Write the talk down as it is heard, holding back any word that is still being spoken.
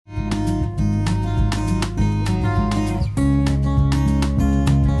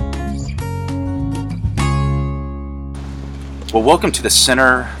Well, welcome to the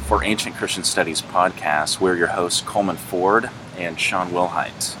Center for Ancient Christian Studies podcast. We're your hosts, Coleman Ford and Shawn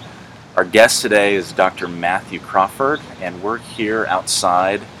Wilhite. Our guest today is Dr. Matthew Crawford, and we're here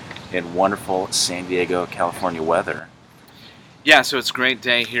outside in wonderful San Diego, California weather. Yeah, so it's a great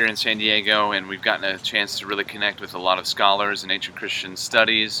day here in San Diego, and we've gotten a chance to really connect with a lot of scholars in ancient Christian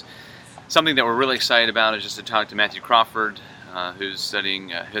studies. Something that we're really excited about is just to talk to Matthew Crawford, who's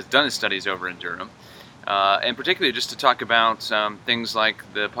has done his studies over in Durham. And particularly just to talk about things like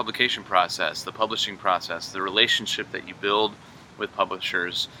the publication process, the publishing process, the relationship that you build with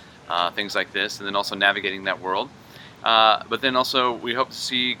publishers, things like this, and then also navigating that world. But then also we hope to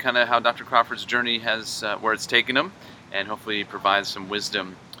see kind of how Dr. Crawford's journey has, where it's taken him, and hopefully provide some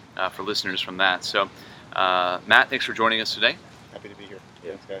wisdom for listeners from that. So Matt, thanks for joining us today. Happy to be here.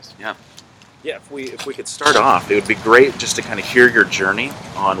 Thanks, guys. Yeah, if we could start off, it would be great just to kind of hear your journey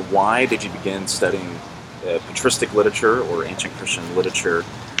on why did you begin studying patristic literature or ancient Christian literature.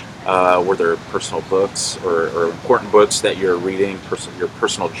 Were there personal books or important books that you're reading, your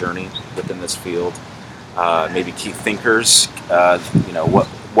personal journey within this field? Maybe key thinkers.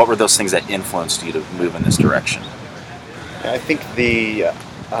 What were those things that influenced you to move in this direction? I think the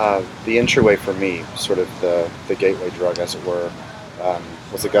entryway for me, sort of the gateway drug, as it were,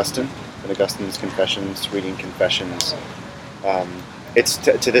 was Augustine and Augustine's Confessions. Reading Confessions, it's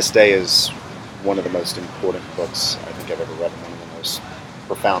to this day is one of the most important books I think I've ever read, one of the most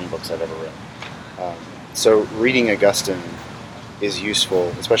profound books I've ever read. So reading Augustine is useful,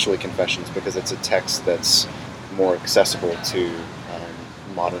 especially Confessions, because it's a text that's more accessible to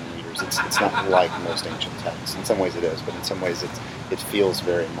modern readers. It's not like most ancient texts. In some ways it is, but in some ways it feels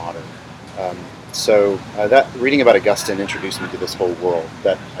very modern. So that reading about Augustine introduced me to this whole world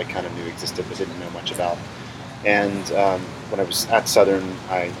that I kind of knew existed but didn't know much about. And when I was at Southern,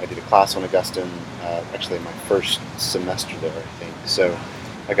 I did a class on Augustine, actually in my first semester there, I think. So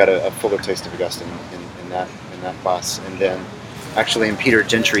I got a fuller taste of Augustine in that class. And then actually in Peter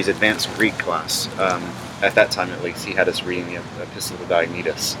Gentry's advanced Greek class, at that time at least, he had us reading the Epistle to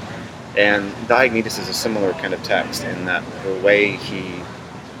Diognetus. And Diognetus is a similar kind of text in that the way he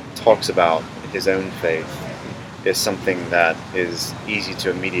talks about his own faith is something that is easy to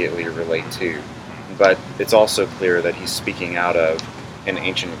immediately relate to. But it's also clear that he's speaking out of an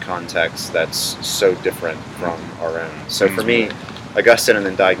ancient context that's so different from our own. So for me, Augustine and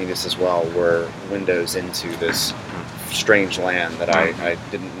then Diognetus as well were windows into this strange land that I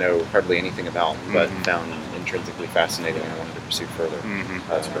didn't know hardly anything about, but found intrinsically fascinating and I wanted to pursue further.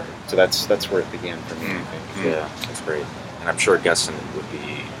 That's great. So that's where it began for me, I think. Yeah, that's great. And I'm sure Augustine would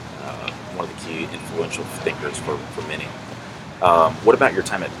be one of the key influential thinkers for many. What about your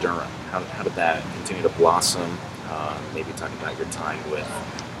time at Durham? How did that continue to blossom? Maybe talking about your time with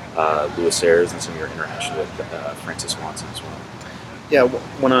Louis Ayres and some of your interaction with Francis Watson as well. Yeah,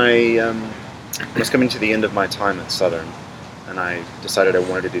 when I was coming to the end of my time at Southern and I decided I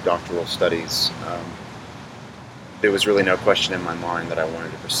wanted to do doctoral studies, there was really no question in my mind that I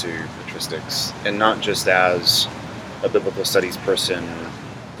wanted to pursue patristics, and not just as a biblical studies person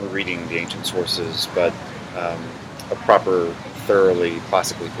reading the ancient sources, but a proper, thoroughly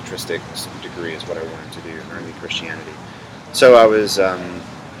classically patristic degree is what I wanted to do in early Christianity. So I was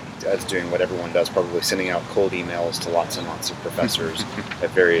doing what everyone does, probably sending out cold emails to lots and lots of professors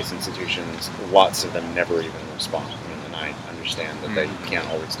at various institutions. Lots of them never even respond, and I understand that they can't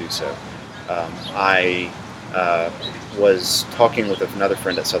always do so. I was talking with another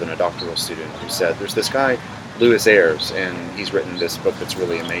friend at Southern, a doctoral student, who said, there's this guy, Louis Ayres, and he's written this book that's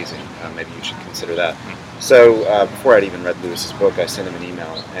really amazing. Maybe you should consider that. So before I'd even read Louis's book, I sent him an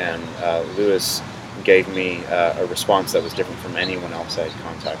email, and Louis gave me a response that was different from anyone else I had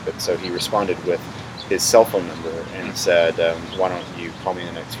contacted. So he responded with his cell phone number and said, why don't you call me in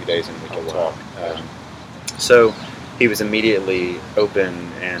the next few days and we can talk. So he was immediately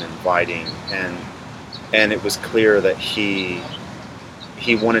open and inviting, and it was clear that he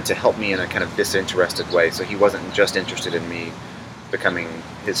wanted to help me in a kind of disinterested way. So he wasn't just interested in me becoming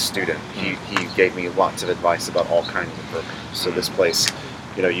his student. He gave me lots of advice about all kinds of programs. So this place,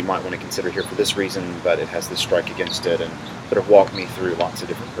 you might want to consider here for this reason, but it has this strike against it, and sort of walked me through lots of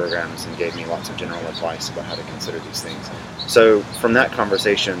different programs and gave me lots of general advice about how to consider these things. So from that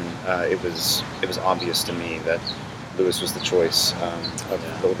conversation, it was obvious to me that Louis was the choice,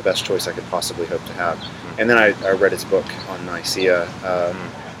 the best choice I could possibly hope to have. And then I read his book on Nicaea,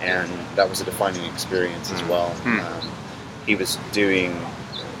 and that was a defining experience as well. He was doing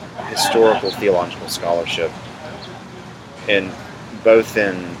historical theological scholarship, and both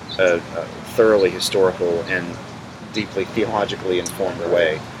in a thoroughly historical and deeply theologically informed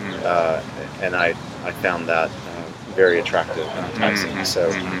way, and I found that very attractive and enticing.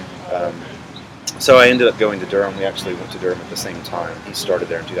 So I ended up going to Durham. We actually went to Durham at the same time. He started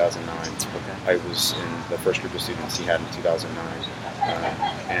there in 2009. I was in the first group of students he had in 2009,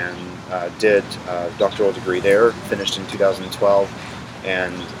 and did a doctoral degree there. Finished in 2012,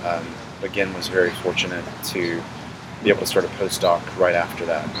 and again was very fortunate to be able to start a postdoc right after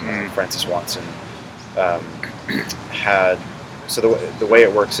that. Francis Watson had, so the way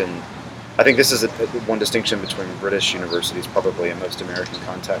it works I think this is one distinction between British universities probably and most American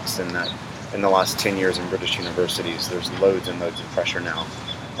contexts, in that in the last 10 years in British universities there's loads and loads of pressure now.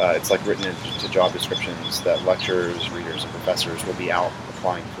 It's like written into job descriptions that lecturers, readers, and professors will be out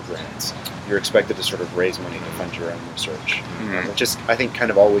applying for grants. You're expected to sort of raise money to fund your own research, which is, I think, kind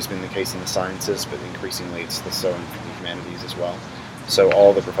of always been the case in the sciences, but increasingly it's so in the humanities as well. So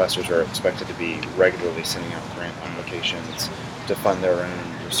all the professors are expected to be regularly sending out grant applications to fund their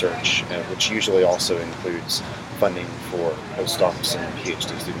own research, which usually also includes funding for postdocs and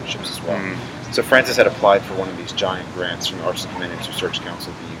PhD studentships as well. So Francis had applied for one of these giant grants from the Arts and Humanities Research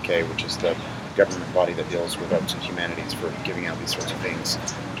Council of the UK, which is the government body that deals with arts and humanities for giving out these sorts of things.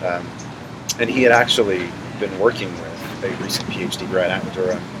 And he had actually been working with a recent PhD grad at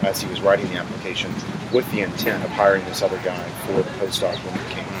Durham as he was writing the application with the intent of hiring this other guy for the postdoc when it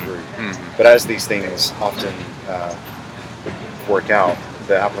came through. But as these things often work out,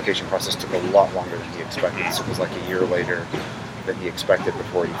 the application process took a lot longer than he expected. So it was like a year later than he expected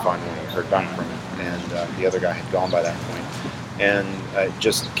before he finally heard back from him. And the other guy had gone by that point. And it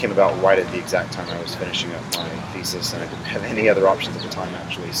just came about right at the exact time I was finishing up my thesis, and I didn't have any other options at the time,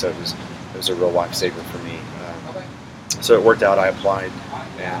 actually. So it was a real lifesaver for me. So it worked out. I applied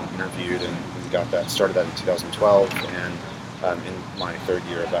and interviewed and started that in 2012, and in my third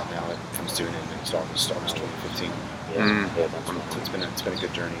year of that now, it comes to an end in August 2015. So it's been a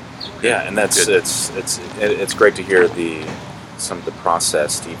good journey. Yeah, and it's great to hear some of the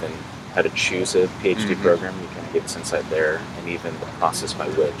process to even how to choose a PhD program. You kind of get some insight there, and even the process by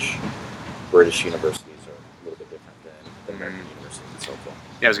which British universities are a little bit different than American universities. It's helpful.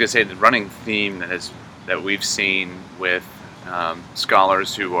 Yeah, I was going to say the running theme that we've seen with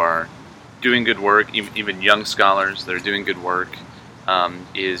scholars who are doing good work, even young scholars that are doing good work,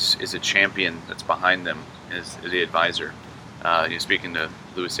 is a champion that's behind them as the advisor. Speaking to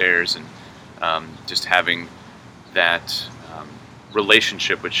Lewis Ayres and just having that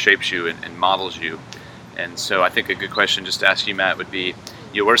relationship which shapes you and models you. And so I think a good question just to ask you, Matt, would be,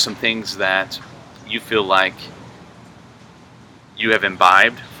 what are some things that you feel like you have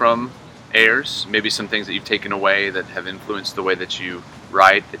imbibed from Ayres? Maybe some things that you've taken away that have influenced the way that you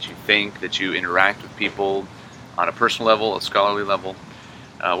write, that you think, that you interact with people on a personal level, a scholarly level.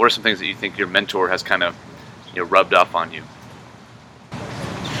 What are some things that you think your mentor has kind of rubbed off on you?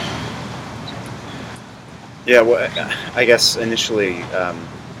 Yeah, well, I guess initially I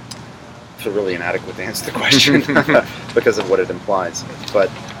feel really inadequate to answer the question because of what it implies.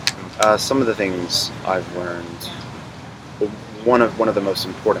 But some of the things I've learned, one of the most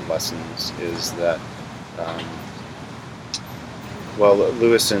important lessons is that,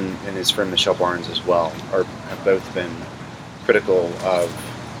 Lewis and his friend Michelle Barnes as well have both been critical of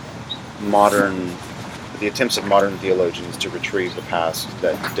the attempts of modern theologians to retrieve the past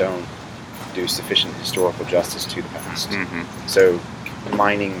that don't do sufficient historical justice to the past. So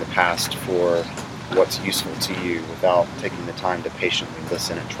mining the past for what's useful to you without taking the time to patiently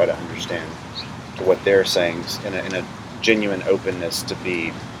listen and try to understand what they're saying in a genuine openness to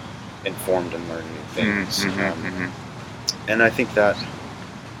be informed and learn new things. And I think that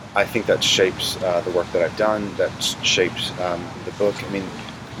shapes the work that I've done. That shapes the book. I mean,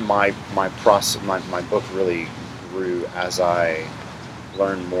 my book really grew as I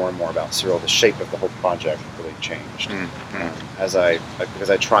learned more and more about Cyril. The shape of the whole project really changed because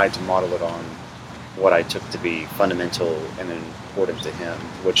I tried to model it on what I took to be fundamental and important to him,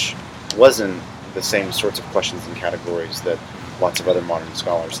 which wasn't the same sorts of questions and categories that lots of other modern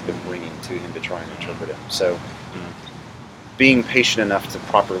scholars have been bringing to him to try and interpret him. So being patient enough to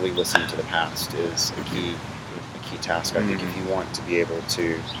properly listen to the past is a key task, I think, if you want to be able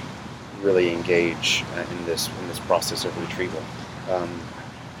to really engage in this process of retrieval.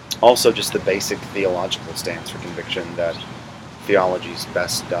 Also, just the basic theological stance or conviction that theology is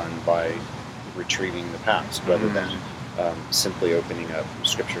best done by retrieving the past rather than simply opening up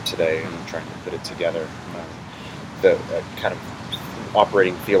Scripture today and trying to put it together. The kind of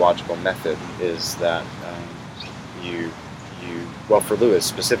operating theological method is that for Lewis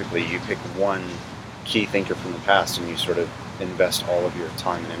specifically, you pick one key thinker from the past and you sort of invest all of your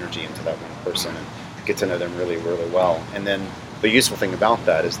time and energy into that one person and get to know them really, really well. And then the useful thing about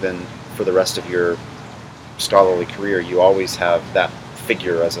that is then for the rest of your scholarly career, you always have that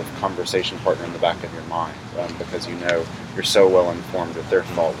figure as a conversation partner in the back of your mind, because you know you're so well informed of their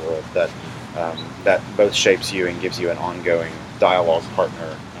thought world that that both shapes you and gives you an ongoing dialogue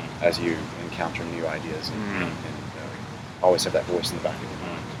partner as you encounter new ideas, and always have that voice in the back of your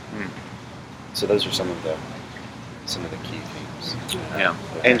mind. So those are some of the key themes. Yeah.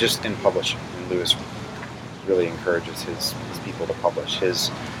 And just in publishing, and Lewis really encourages his people to publish.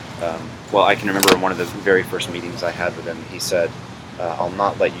 Well, I can remember in one of the very first meetings I had with him, he said, I'll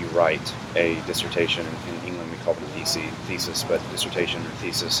not let you write a dissertation. In England we call it a thesis, but dissertation or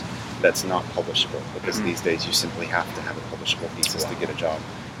thesis that's not publishable, because these days you simply have to have a publishable thesis to get a job.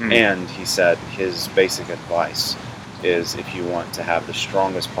 And he said his basic advice is, if you want to have the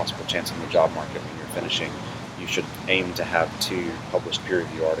strongest possible chance in the job market when you're finishing, you should aim to have 2 published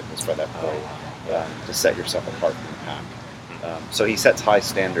peer-reviewed articles by that point, to set yourself apart from the pack. So he sets high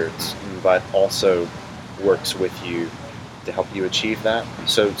standards, but also works with you to help you achieve that.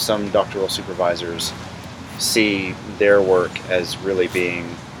 So some doctoral supervisors see their work as really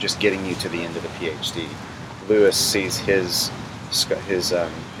being just getting you to the end of the PhD. Lewis sees his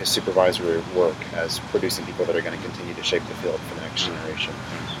supervisory work as producing people that are going to continue to shape the field for the next generation.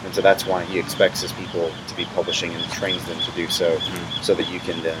 And so that's why he expects his people to be publishing and trains them to do so, so that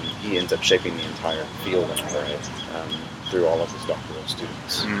he ends up shaping the entire field in a way, through all of his doctoral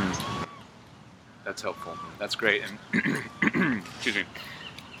students. That's helpful. That's great. And excuse me.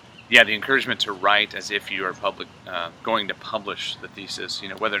 Yeah, the encouragement to write as if you are going to publish the thesis.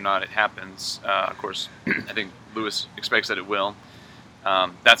 Whether or not it happens, of course, I think Lewis expects that it will.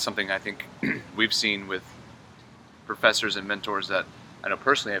 That's something I think we've seen with professors and mentors that I know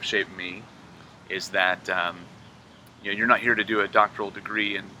personally have shaped me. Is that you're not here to do a doctoral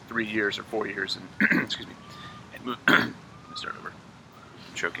degree in 3 years or 4 years, and excuse me. And move. Let me start over.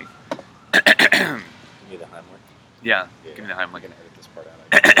 I'm choking. Give me the Heimlich. Yeah, give me the Heimlich. I'm going to edit this part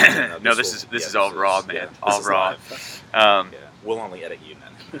out. No, this is all raw, man. All raw. We'll only edit you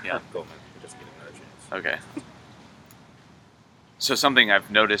then. Yeah. Coleman, you're just getting another chance. Okay. So something I've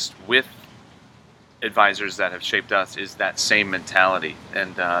noticed with advisors that have shaped us is that same mentality,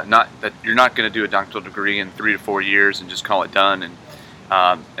 and not that you're not going to do a doctoral degree in 3 to 4 years and just call it done.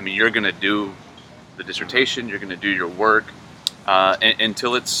 And you're going to do the dissertation, you're going to do your work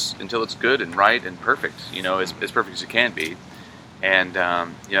until it's good and right and perfect. As perfect as it can be. And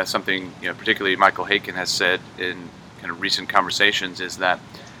something particularly Michael Haken has said in kind of recent conversations is that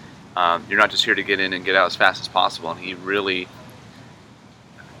you're not just here to get in and get out as fast as possible. And he really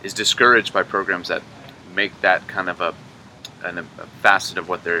is discouraged by programs that make that kind of a facet of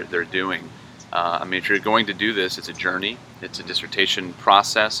what they're doing. If you're going to do this, it's a journey. It's a dissertation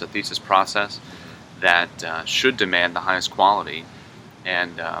process, a thesis process that should demand the highest quality,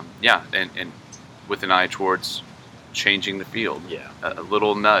 and with an eye towards changing the field. Yeah. A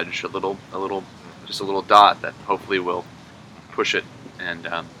little nudge, just a little dot that hopefully will push it, and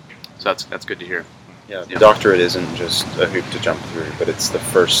so that's good to hear. Yeah, the doctorate isn't just a hoop to jump through, but it's the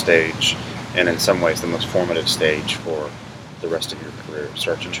first stage, and in some ways the most formative stage for the rest of your career.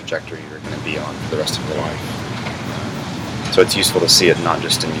 Starts a trajectory you're going to be on for the rest of your life. So it's useful to see it not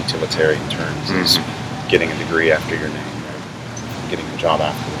just in utilitarian terms as getting a degree after your name or getting a job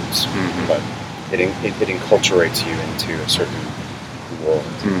afterwards, but it enculturates you into a certain world.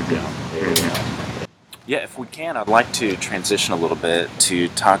 Yeah, if we can, I'd like to transition a little bit to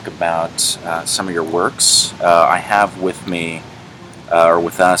talk about some of your works. I have with me, or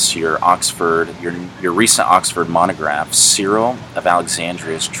with us, your recent Oxford monograph, Cyril of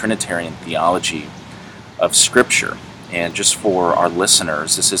Alexandria's Trinitarian Theology of Scripture. And just for our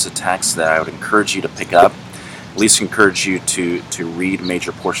listeners, this is a text that I would encourage you to pick up, at least encourage you to read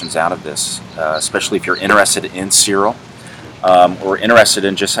major portions out of this, especially if you're interested in Cyril, or interested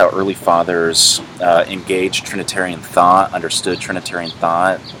in just how early fathers engaged Trinitarian thought, understood Trinitarian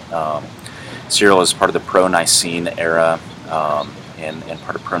thought. Cyril is part of the pro-Nicene era and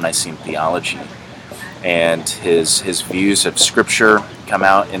part of pro-Nicene theology. And his views of Scripture come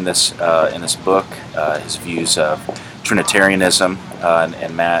out in this book, his views of Trinitarianism,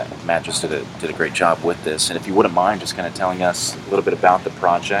 and Matt just did a great job with this. And if you wouldn't mind just kind of telling us a little bit about the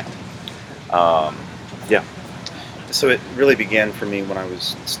project. So it really began for me when I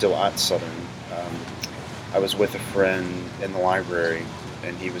was still at Southern. I was with a friend in the library,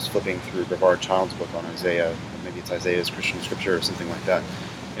 and he was flipping through Brevard Child's book on Isaiah. Maybe it's Isaiah's Christian Scripture or something like that.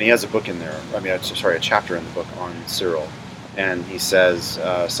 And he has a book in there. A chapter in the book on Cyril. And he says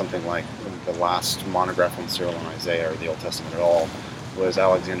something like the last monograph on Cyril and Isaiah, or the Old Testament at all, was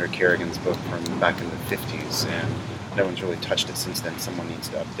Alexander Kerrigan's book from back in the 50s. And no one's really touched it since then. Someone needs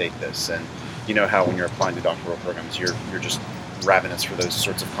to update this. And you know how when you're applying to doctoral programs, you're just ravenous for those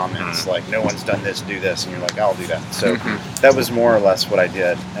sorts of comments, like no one's done this, do this, and you're like, I'll do that. So that was more or less what I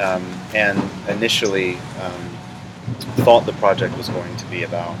did, and initially thought the project was going to be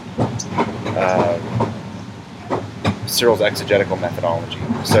about Cyril's exegetical methodology.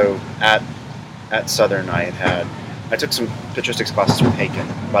 So at Southern, I took some patristics classes with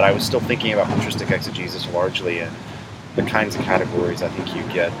Haken, but I was still thinking about patristic exegesis largely in the kinds of categories I think you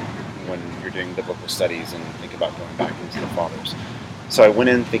get when you're doing biblical studies and think about going back into the Fathers. So I went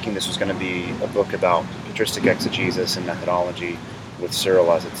in thinking this was going to be a book about patristic exegesis and methodology with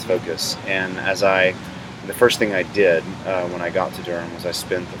Cyril as its focus. And the first thing I did when I got to Durham was I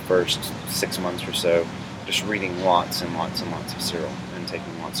spent the first 6 months or so just reading lots and lots and lots of Cyril and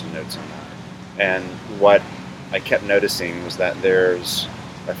taking lots of notes on that. And what I kept noticing was that there's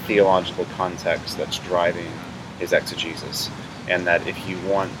a theological context that's driving his exegesis, and that if you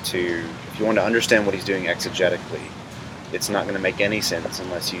want to understand what he's doing exegetically, it's not going to make any sense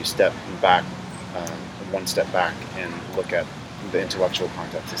unless you step back, one step back, and look at the intellectual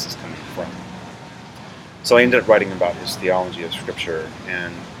context this is coming from. So I ended up writing about his theology of Scripture,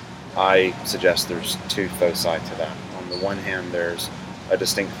 and I suggest there's two foci to that. On the one hand, there's a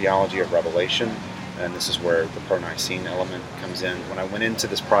distinct theology of revelation, and this is where the pro-Nicene element comes in. When I went into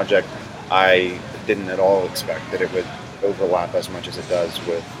this project, I didn't at all expect that it would overlap as much as it does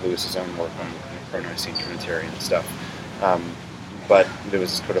with Lewis's own work on pro-Nicene Trinitarian stuff. But there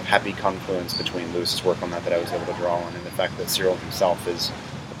was this sort of happy confluence between Lewis's work on that I was able to draw on, and the fact that Cyril himself is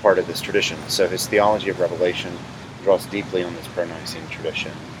a part of this tradition. So his theology of revelation draws deeply on this pro-Nicene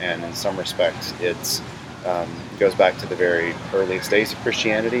tradition, and in some respects it goes back to the very earliest days of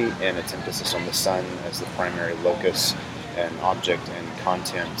Christianity and its emphasis on the Son as the primary locus and object and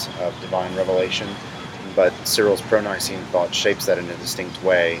content of divine revelation. But Cyril's pro-Nicene thought shapes that in a distinct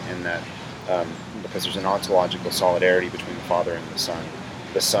way, in that because there's an ontological solidarity between the Father and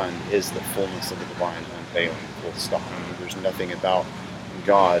the Son is the fullness of the divine unveiling, full stop. There's nothing about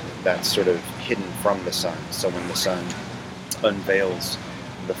God that's sort of hidden from the Son. So when the Son unveils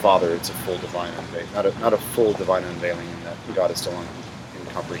the Father, it's a full divine unveiling. Not a full divine unveiling in that God is still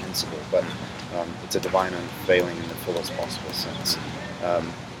incomprehensible, but it's a divine unveiling in the fullest possible sense.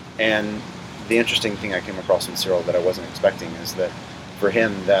 And the interesting thing I came across in Cyril that I wasn't expecting is that for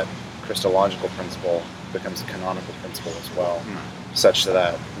him that Christological principle becomes a canonical principle as well, such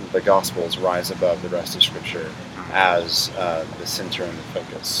that the Gospels rise above the rest of Scripture as the center and the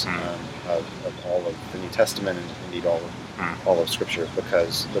focus of all of the New Testament and indeed all of Scripture,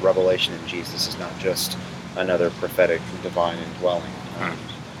 because the revelation in Jesus is not just another prophetic divine indwelling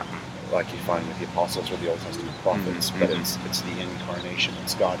like you find with the apostles or the Old Testament prophets, but it's the incarnation.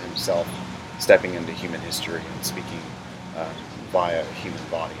 It's God himself stepping into human history and speaking via a human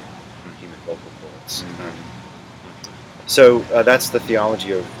body and human vocal cords. So that's the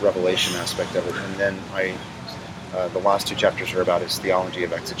theology of revelation aspect of it. And then the last two chapters are about his theology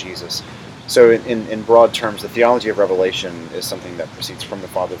of exegesis. So in broad terms, the theology of revelation is something that proceeds from the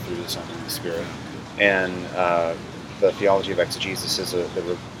Father through the Son and the Spirit. And the theology of exegesis is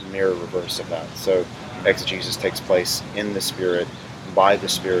the mirror reverse of that. So exegesis takes place in the Spirit. By the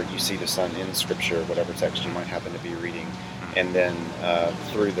Spirit, you see the Son in Scripture, whatever text you might happen to be reading. And then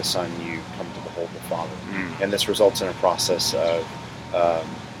through the Son, you come to behold the Father. And this results in a process of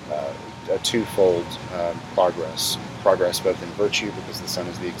a twofold progress both in virtue, because the Son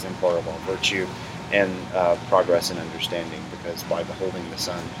is the exemplar of all virtue, and progress in understanding, because by beholding the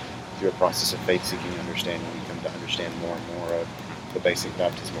Son through a process of faith-seeking understanding, you come to understand more and more of the basic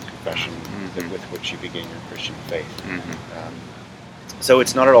baptismal confession with which you begin your Christian faith. So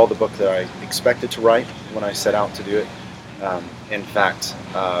it's not at all the book that I expected to write when I set out to do it. In fact,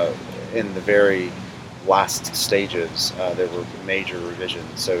 in the very last stages, there were major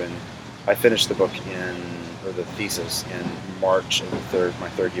revisions. So I finished the book the thesis in March of my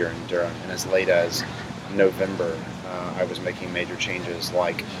third year in Durham, and as late as November, I was making major changes,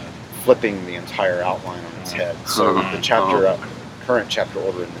 like flipping the entire outline on its head. So the current chapter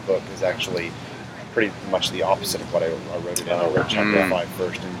order in the book is actually pretty much the opposite of what I wrote it in. I wrote chapter 5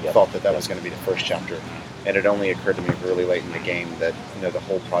 first, and thought that was going to be the first chapter. And it only occurred to me really late in the game that the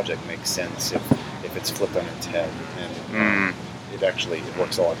whole project makes sense if it's flipped on its head, and it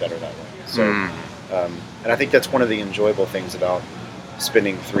works a lot better that way. So, and I think that's one of the enjoyable things about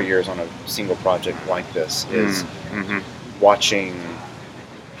spending 3 years on a single project like this is watching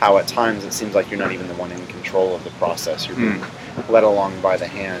how at times it seems like you're not even the one in control of the process. You're being led along by the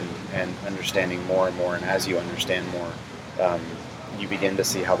hand and understanding more and more, and as you understand more, you begin to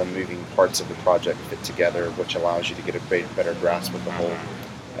see how the moving parts of the project fit together, which allows you to get a better grasp of the whole.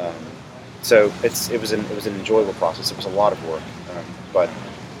 So it was an enjoyable process. It was a lot of work, but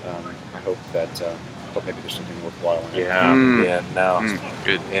I hope maybe there's something worthwhile in it. Yeah, no,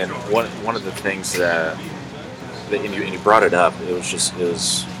 Good. And one of the things that and you brought it up, it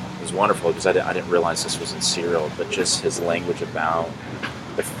was wonderful because I didn't realize this was in Cyril, but just his language about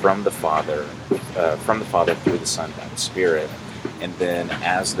from the Father through the Son by the Spirit, and then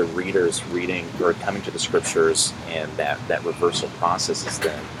as the reader's reading or coming to the Scriptures, and that reversal process is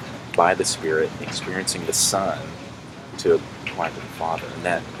then by the Spirit experiencing the Son to apply to the Father, and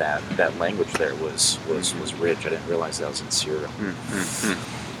that language there was rich. I didn't realize that was in Cyril.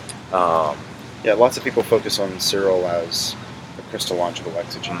 Yeah, lots of people focus on Cyril as a Christological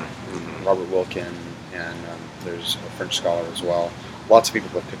exegete. Robert Wilkin, and there's a French scholar as well. Lots of people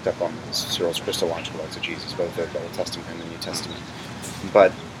have picked up on Cyril's Christological exegesis, both of the Old Testament and the New Testament.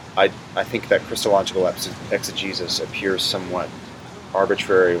 But I think that Christological exegesis appears somewhat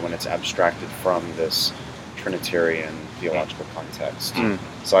arbitrary when it's abstracted from this Trinitarian theological context.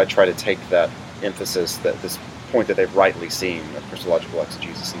 So I try to take that emphasis, this point that they've rightly seen of Christological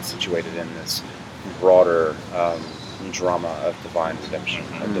exegesis, and situate it in this broader drama of divine redemption,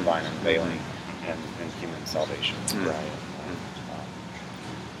 of divine unveiling, and human salvation. Right.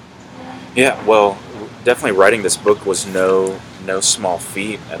 Yeah, well, definitely writing this book was no small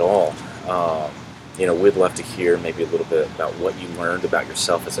feat at all. We'd love to hear maybe a little bit about what you learned about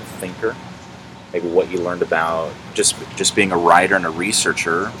yourself as a thinker, maybe what you learned about just being a writer and a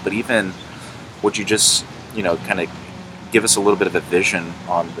researcher, but even would you just, kind of give us a little bit of a vision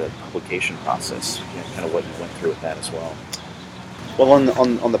on the publication process, kind of what you went through with that as well. Well,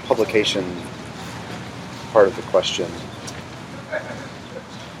 on the publication part of the question,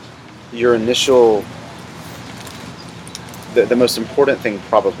 your initial, the most important thing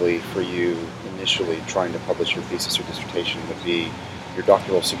probably for you initially trying to publish your thesis or dissertation would be your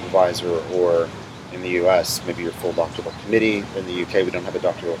doctoral supervisor, or in the US, maybe your full doctoral committee. In the UK, we don't have a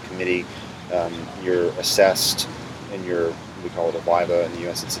doctoral committee. You're assessed in we call it a viva. In the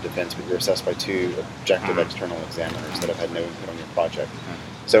US, it's a defense, but you're assessed by two objective external examiners that have had no input on your project.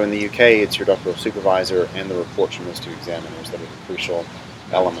 So in the UK, it's your doctoral supervisor and the reports from those two examiners that are the crucial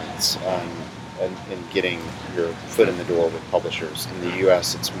elements in getting your foot in the door with publishers. In the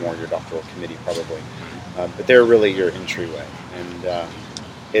US, it's more your doctoral committee probably. But they're really your entryway. And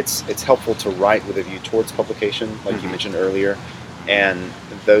it's helpful to write with a view towards publication, like you mentioned earlier. And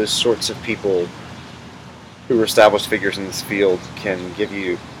those sorts of people who are established figures in this field can give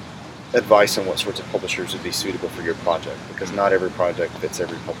you advice on what sorts of publishers would be suitable for your project, because not every project fits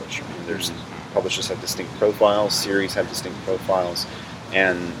every publisher. There's publishers have distinct profiles, series have distinct profiles,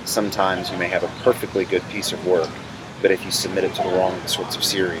 and sometimes you may have a perfectly good piece of work, but if you submit it to the wrong sorts of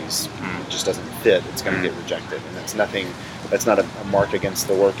series, it just doesn't fit, it's going to get rejected. And that's not a mark against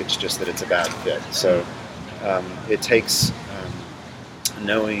the work, it's just that it's a bad fit. So it takes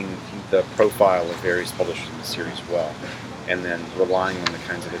knowing the profile of various publishers in the series well, and then relying on the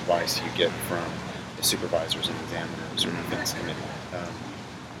kinds of advice you get from the supervisors and examiners or defense committee.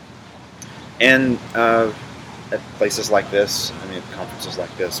 And at places like this, at conferences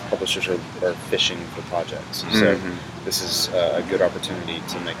like this, publishers are fishing for projects. So this is a good opportunity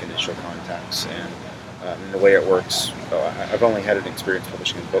to make initial contacts. And the way it works, I've only had an experience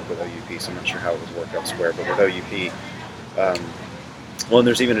publishing a book with OUP, so I'm not sure how it would work elsewhere, but with OUP, and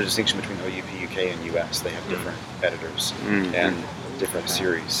there's even a distinction between OUP UK and US. They have different editors and different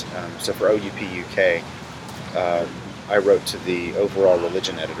series. So for OUP UK, I wrote to the overall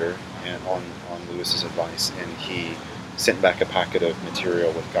religion editor and on Lewis's advice, and he sent back a packet of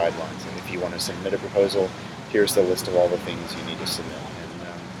material with guidelines. And if you want to submit a proposal, here's the list of all the things you need to submit.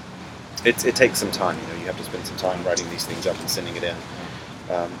 And it takes some time. You have to spend some time writing these things up and sending it in.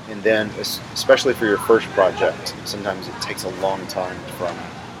 And then, especially for your first project, sometimes it takes a long time from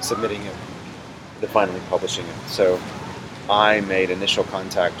submitting it to finally publishing it. So I made initial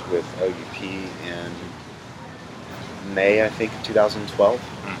contact with OUP in May, I think, of 2012,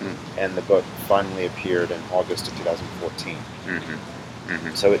 and the book finally appeared in August of 2014.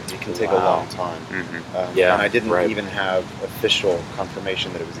 So it can take a long time. And I didn't even have official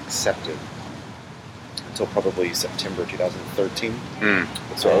confirmation that it was accepted until probably September 2013.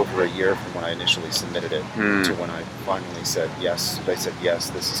 So over a year from when I initially submitted it to when I finally said yes. They said yes,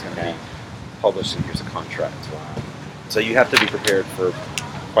 this is going to be published and here's a contract. So you have to be prepared for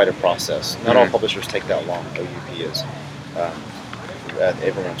quite a process. Not all publishers take that long. OUP is.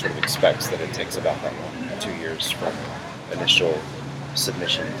 Everyone sort of expects that it takes about that long, 2 years from initial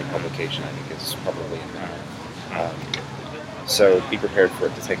submission to publication, I think is probably in there. So be prepared for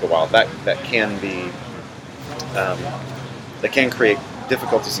it to take a while. That can be that can create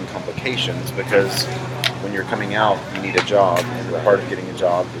difficulties and complications, because when you're coming out, you need a job, and part of getting a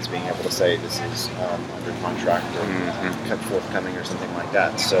job is being able to say this is under contract or forthcoming or something like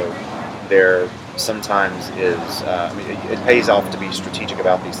that. So there sometimes is, it pays off to be strategic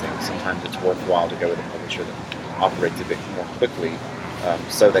about these things. Sometimes it's worthwhile to go with a publisher that operates a bit more quickly,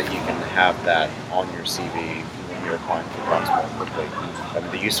 so that you can have that on your CV when you're applying for jobs more quickly.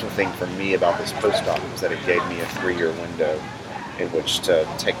 The useful thing for me about this postdoc was that it gave me a 3-year window in which to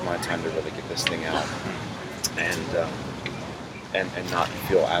take my time to really get this thing out, and not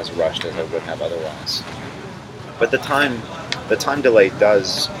feel as rushed as I would have otherwise. But the time delay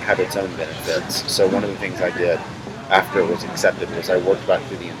does have its own benefits. So one of the things I did after it was accepted was I worked back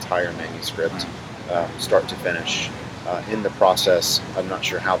through the entire manuscript, start to finish. In the process, I'm not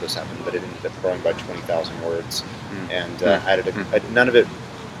sure how this happened, but it ended up growing by 20,000 words, and added none of it.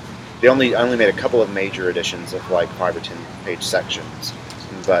 I only made a couple of major additions of like 5 or 10 page sections,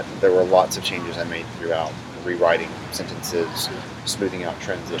 but there were lots of changes I made throughout, rewriting sentences, smoothing out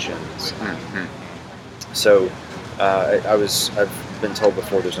transitions. So I've been told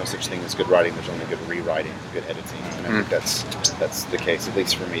before, there's no such thing as good writing, there's only good rewriting, good editing, and I think that's the case. At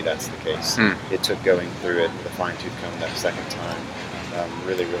least for me, that's the case. It took going through it with a fine-tooth comb that second time,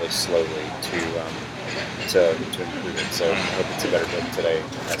 really, really slowly to improve it. So I hope it's a better book today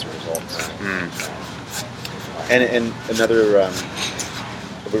as a result. And another,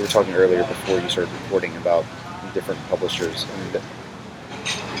 we were talking earlier before you started recording about different publishers, and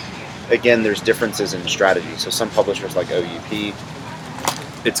again, there's differences in strategy. So some publishers like OUP,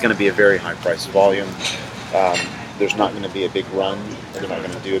 it's going to be a very high-priced volume. There's not going to be a big run. They're not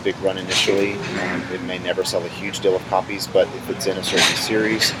going to do a big run initially. It may never sell a huge deal of copies, but if it's in a certain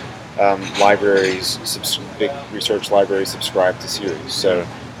series, libraries, big research libraries subscribe to series. So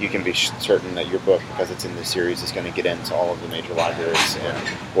you can be certain that your book, because it's in this series, is going to get into all of the major libraries and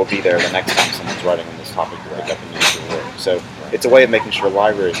will be there the next time someone's writing on this topic to pick up and use your work. So it's a way of making sure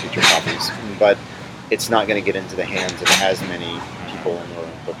libraries get your copies, but it's not going to get into the hands of as many people in their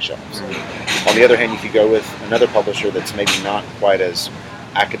own bookshelves. On the other hand, you could go with another publisher that's maybe not quite as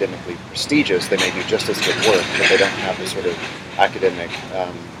academically prestigious. They may do just as good work, but they don't have the sort of academic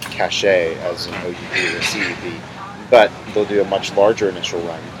cachet as an OUP or a CUP. But they'll do a much larger initial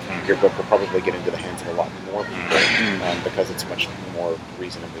run. Your book will probably get into the hands of a lot more people because it's much more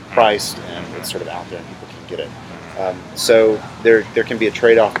reasonably priced and it's sort of out there and people can get it. So there can be a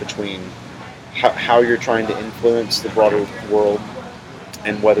trade-off between how you're trying to influence the broader world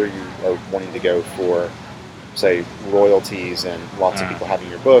and whether you are wanting to go for, say, royalties and lots of people having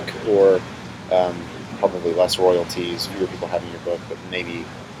your book, or probably less royalties, fewer people having your book, but maybe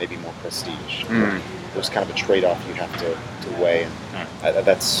more prestige. There's kind of a trade-off you have to weigh, and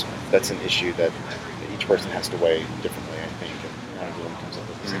that's an issue that each person has to weigh differently, I think, and not everyone comes up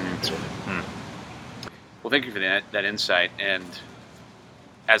with the same answer. Well, thank you for that insight. And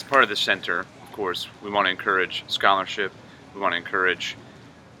as part of the center, of course, we want to encourage scholarship. We want to encourage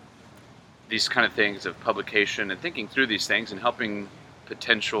these kind of things of publication and thinking through these things and helping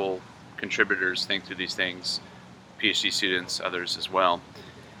potential contributors think through these things, PhD students, others as well.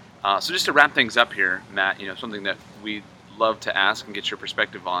 So just to wrap things up here, Matt, something that we love to ask and get your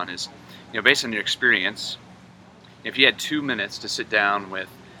perspective on is, based on your experience, if you had 2 minutes to sit down with,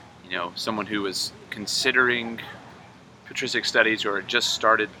 someone who was considering patristic studies or just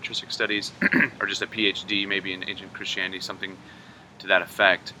started patristic studies or just a PhD maybe in ancient Christianity, something to that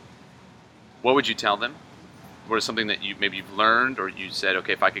effect, what would you tell them? What is something that you've learned, or you said,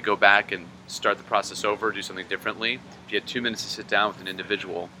 okay, if I could go back and start the process over, do something differently? If you had 2 minutes to sit down with an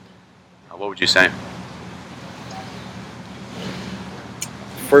individual, what would you say?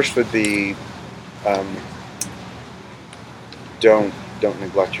 First would be don't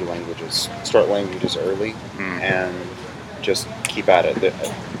neglect your languages. Start languages early and just keep at it.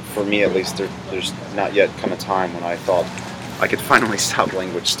 For me, at least, there's not yet come a time when I thought I could finally stop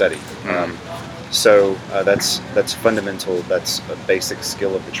language study. So that's fundamental. That's a basic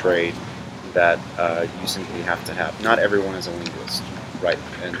skill of the trade that you simply have to have. Not everyone is a linguist, right?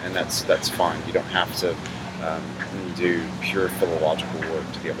 And that's fine. You don't have to do pure philological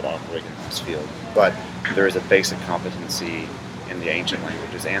work to be able to operate in this field. But there is a basic competency in the ancient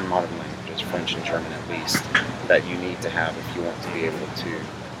languages and modern languages, French and German at least, that you need to have if you want to be able to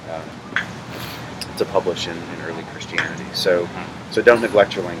publish in early Christianity. So don't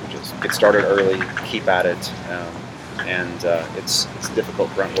neglect your languages. Get started early, keep at it, and it's difficult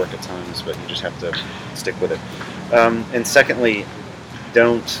grunt work at times, but you just have to stick with it. And secondly,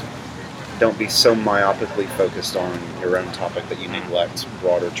 don't don't be so myopically focused on your own topic that you neglect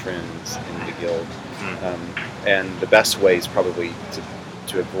broader trends in the guild. And the best ways probably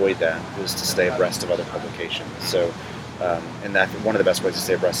to avoid that is to stay abreast of other publications. So, and that one of the best ways to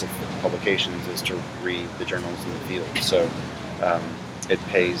stay abreast of publications is to read the journals in the field. So it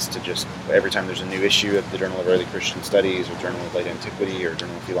pays to just, every time there's a new issue of the Journal of Early Christian Studies or Journal of Late Antiquity or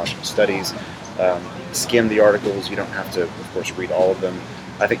Journal of Theological Studies, skim the articles. You don't have to, of course, read all of them.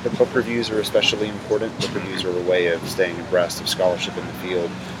 I think the book reviews are especially important. Book reviews are a way of staying abreast of scholarship in the field,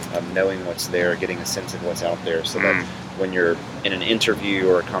 knowing what's there, getting a sense of what's out there, so that when you're in an interview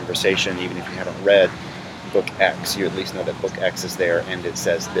or a conversation, even if you haven't read book X, you at least know that book X is there and it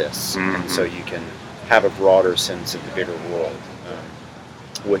says this. And so you can have a broader sense of the bigger world,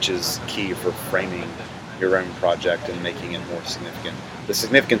 which is key for framing your own project and making it more significant. The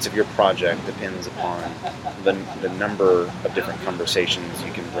significance of your project depends upon the number of different conversations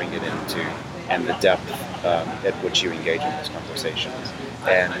you can bring it into and the depth at which you engage in those conversations.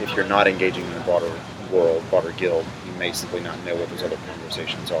 And if you're not engaging in the broader world, broader guild, you may simply not know what those other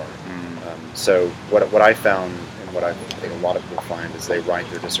conversations are. So what I found, and what I think a lot of people find as they write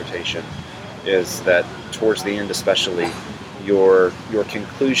their dissertation, is that towards the end especially, your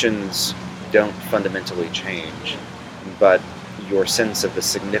conclusions don't fundamentally change, but your sense of the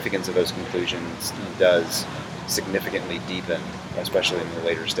significance of those conclusions does significantly deepen, especially in the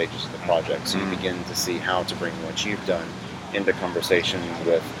later stages of the project. So you begin to see how to bring what you've done into conversation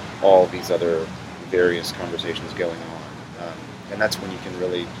with all these other various conversations going on. And that's when you can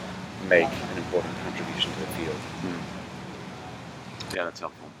really make an important contribution to the field. Yeah, that's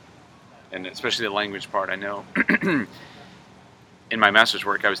helpful. And especially the language part, I know in my master's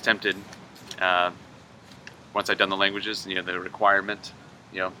work I was tempted, once I'd done the languages, the requirement,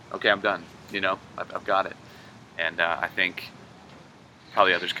 okay, I'm done, I've got it. And I think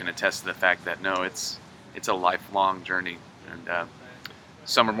probably others can attest to the fact that no, it's a lifelong journey, and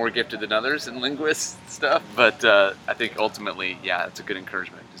some are more gifted than others in linguist stuff, but I think ultimately, yeah, it's a good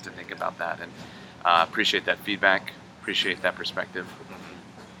encouragement just to think about that, and appreciate that feedback, appreciate that perspective,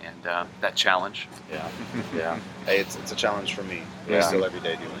 and that challenge. Yeah. Hey, it's a challenge for me. Yeah. I'm still every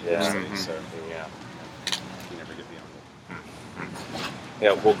day doing these things, so Yeah. you never get beyond it.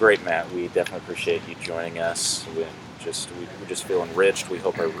 Yeah, well, great, Matt. We definitely appreciate you joining us. We just feel enriched. We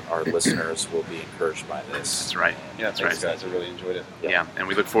hope our listeners will be encouraged by this. That's right. Yeah, thanks, guys. I really enjoyed it. Yeah, and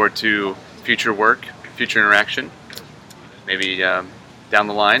we look forward to future work, future interaction, maybe down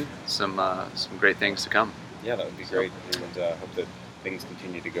the line, some great things to come. Yeah, that would be great, and hope that things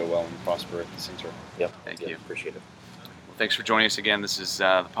continue to go well and prosper at the center. Yep. Thank you. Appreciate it. Well, thanks for joining us again. This is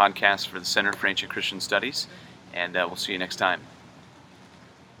the podcast for the Center for Ancient Christian Studies, and we'll see you next time.